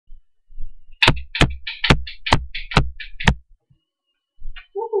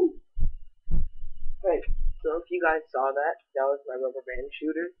you guys saw that. That was my rubber band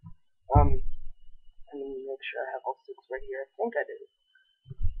shooter. Um, let me make sure I have all 6 right here. I think I did.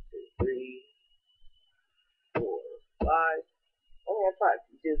 2, 3, 4, 5. Only have 5.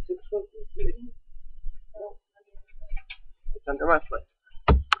 You did 6 ones. Oh, it's under my foot.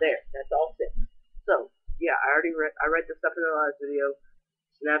 There. That's all 6. So yeah, I read the stuff in the last video.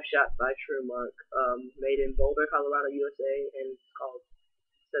 Snapshot by TrueMark. Made in Boulder, Colorado, USA, and it's called.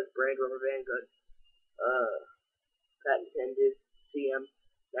 It says brand rubber band good. Patent pending. CM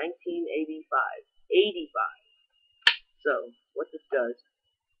 1985. 85. So what this does,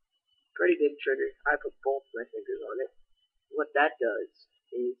 pretty big trigger. I put both my fingers on it. What that does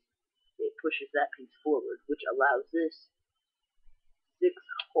is it pushes that piece forward, which allows this 6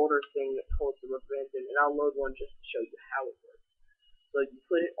 holder thing that holds the rubber bands in, and I'll load one just to show you how it works. So you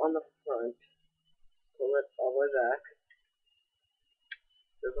put it on the front, pull it all the way back.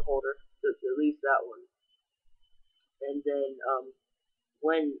 There's a holder, just release that one. And then,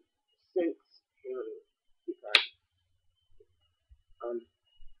 when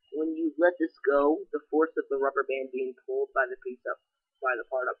you let this go, the force of the rubber band being pulled by the piece up, by the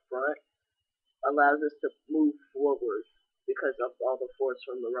part up front, allows us to move forward because of all the force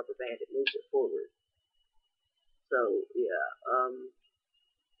from the rubber band. It moves it forward. So, yeah,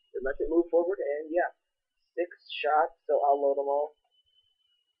 it lets it move forward, and yeah, 6 shots, so I'll load them all.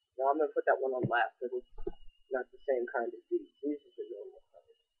 Now I'm going to put that one on last, because it's not the same kind as these. These are the normal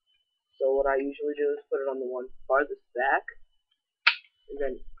kind. So what I usually do is put it on the one farthest back, and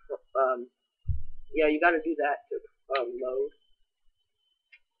then, yeah, you gotta do that to, load.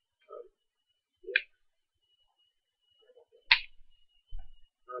 Yeah.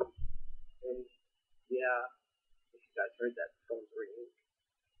 And, yeah, if you guys heard that, the phone's ringing.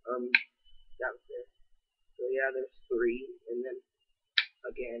 That was it. So yeah, there's 3, and then,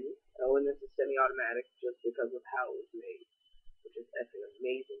 again, oh, and this is semi-automatic just because of how it was made, which is effing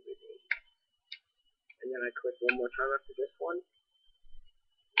amazing to me. And then I click one more time after this one,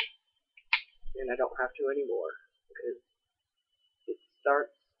 and I don't have to anymore, because it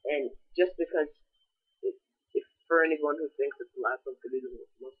starts, and just because, if for anyone who thinks that the last one's going to be the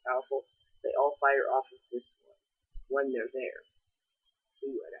most powerful, they all fire off of this one, when they're there.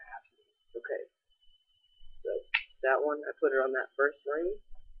 2.5 minutes. Okay, so that one, I put it on that first ring,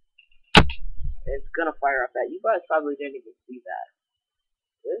 and it's going to fire off that. You guys probably didn't even see that.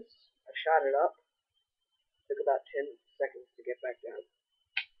 This, I shot it up, took about 10 seconds to get back down.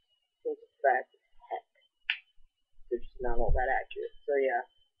 It's fast as heck. It's just not all that accurate. So yeah,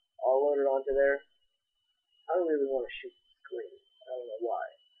 I'll load it onto there. I don't really want to shoot the screen. I don't know why.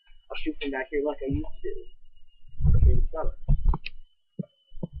 I'll shoot from back here like I used to do in the summer.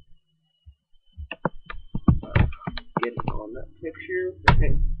 Get it on that picture.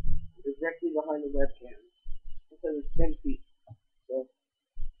 Okay, directly behind the webcam. It says it's 10 feet. So,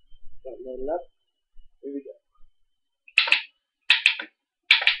 don't load it up. Here we go.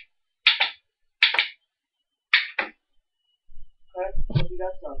 Okay, hope you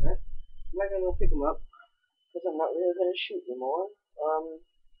guys saw that. I'm not gonna go pick them up, because I'm not really gonna shoot anymore.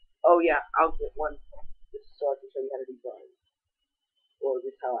 Oh yeah, I'll get one just so I can show you how to design. Or at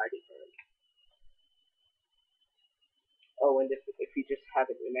least how I design. Oh, and if you just have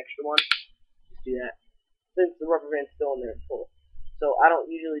an extra one, just do that. Since the rubber band's still in there, it's full. So I don't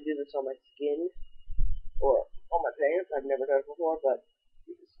usually do this on my skin or on my pants. I've never done it before, but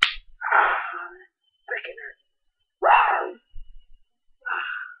you just freaking hurt.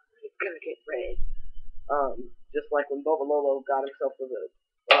 It's gonna get red. Just like when Boba Lolo got himself with a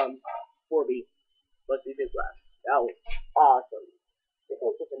 4B. Let's see his last. That was awesome. It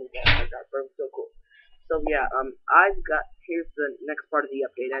was so cool. So yeah, here's the next part of the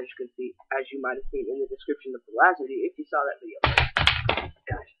update. As you can see, as you might have seen in the description of the last video, if you saw that video.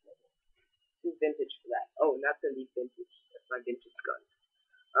 Gosh, too vintage for that. Oh, and that's gonna be vintage. That's my vintage gun.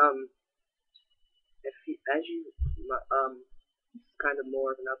 This is kind of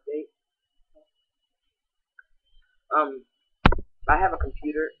more of an update. I have a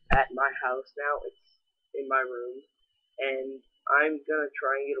computer at my house now. It's in my room, and I'm gonna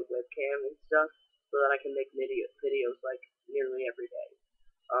try and get a webcam and stuff so that I can make videos like nearly every day.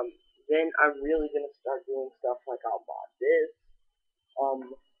 Then I'm really gonna start doing stuff like I'll mod this. I'll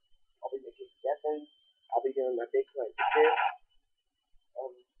be making Stephens. I'll be doing my big plans with this.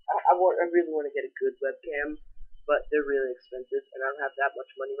 I really want to get a good webcam, but they're really expensive, and I don't have that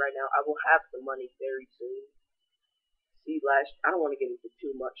much money right now. I will have some money very soon. I don't want to get into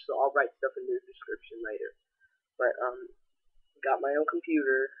too much, so I'll write stuff in the description later. But, got my own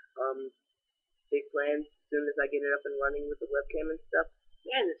computer, big plans as soon as I get it up and running with the webcam and stuff.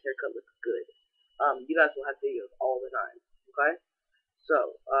 Man, this haircut looks good. you guys will have videos all the time. Okay? So,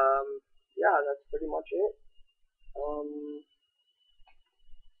 yeah, that's pretty much it.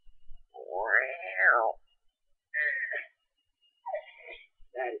 Wow.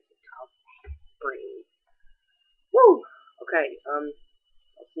 That is a tough brain. Woo! Okay, I'll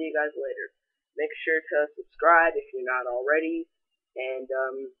see you guys later. Make sure to subscribe if you're not already, and,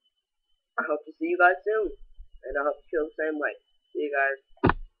 I hope to see you guys soon. And I hope you feel the same way. See you guys.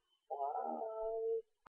 Bye.